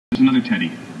another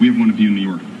Teddy. We have one of you in New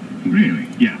York. Really?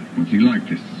 Yeah. What's he like,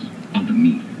 this other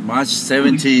me? March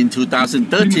 17,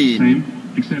 2013.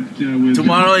 Except with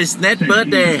Tomorrow is Ned's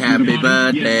birthday. Happy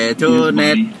birthday to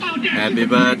Ned. Happy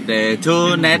birthday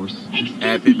to Ned.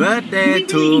 Happy birthday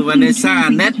to Vanessa.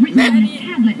 Ned.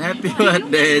 Happy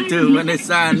birthday to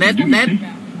Vanessa. Ned.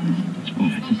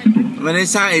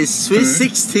 Vanessa is sweet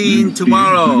 16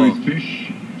 tomorrow.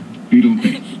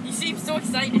 You seem so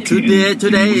excited.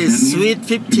 Today is sweet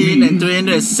 15 and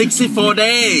 364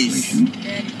 days.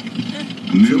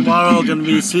 Tomorrow gonna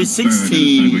be sweet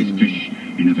 16.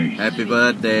 Happy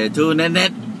birthday to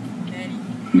Ned.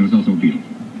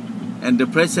 And the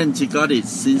present she got it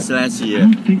since last year,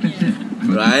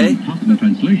 right?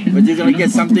 But you're gonna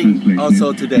get something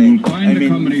also today. I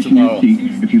mean tomorrow.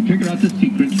 If you figure out the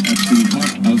secret at the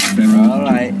heart of their All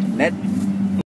right, Ned.